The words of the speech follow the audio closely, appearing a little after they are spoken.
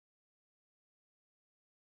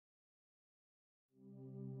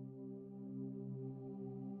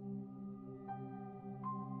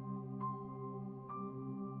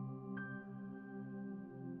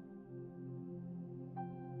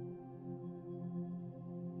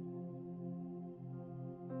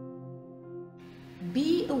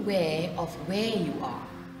Be aware of where you are.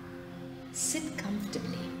 Sit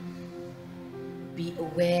comfortably. Be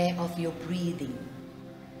aware of your breathing.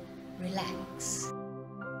 Relax.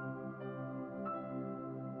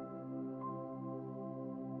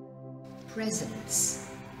 Presence.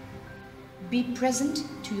 Be present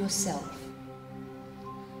to yourself.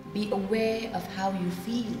 Be aware of how you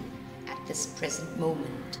feel at this present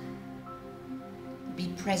moment. Be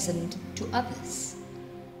present to others.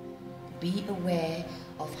 Be aware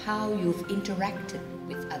of how you've interacted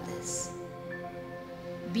with others.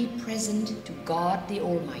 Be present to God the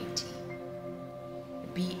Almighty.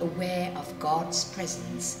 Be aware of God's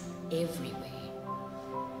presence everywhere.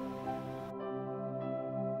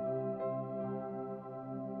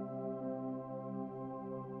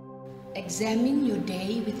 Examine your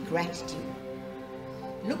day with gratitude.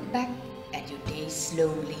 Look back at your day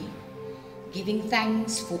slowly, giving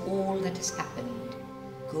thanks for all that has happened,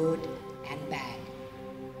 good and bad.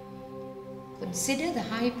 Consider the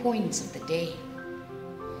high points of the day,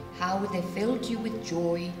 how they filled you with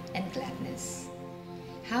joy and gladness,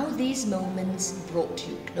 how these moments brought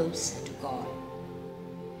you closer to God.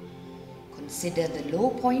 Consider the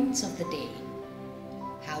low points of the day,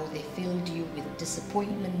 how they filled you with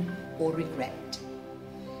disappointment or regret,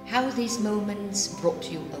 how these moments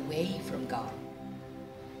brought you away from God.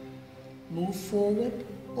 Move forward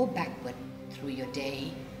or backward through your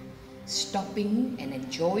day, stopping and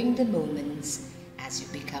enjoying the moments as you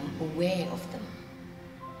become aware of them.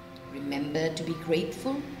 Remember to be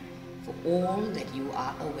grateful for all that you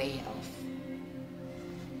are aware of.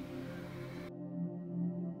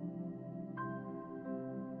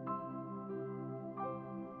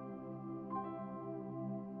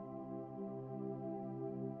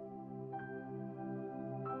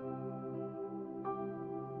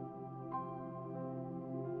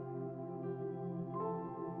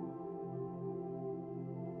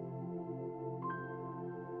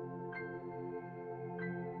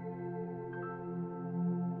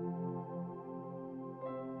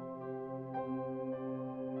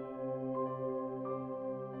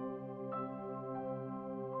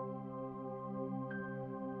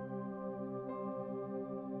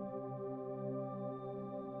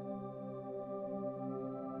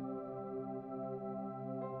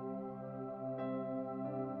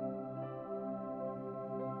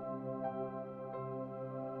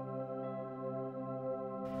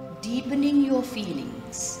 Deepening your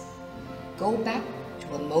feelings. Go back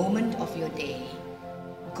to a moment of your day,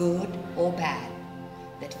 good or bad,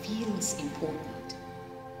 that feels important.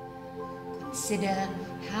 Consider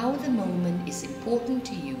how the moment is important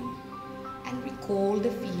to you and recall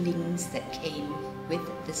the feelings that came with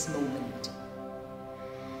this moment.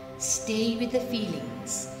 Stay with the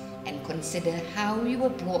feelings and consider how you were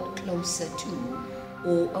brought closer to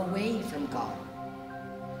or away from God.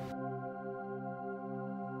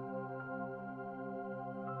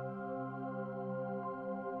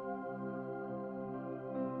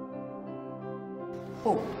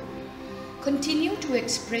 Hope. Continue to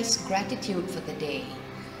express gratitude for the day,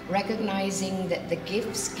 recognizing that the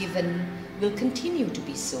gifts given will continue to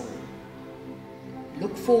be so.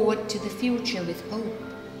 Look forward to the future with hope,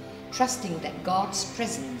 trusting that God's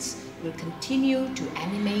presence will continue to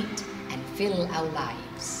animate and fill our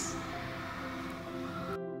lives.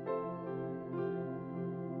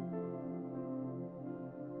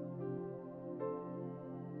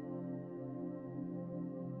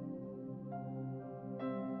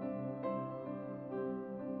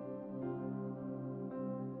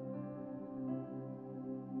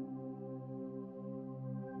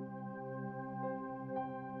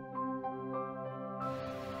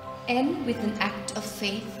 End with an act of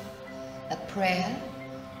faith, a prayer,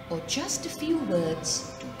 or just a few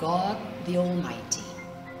words to God the Almighty.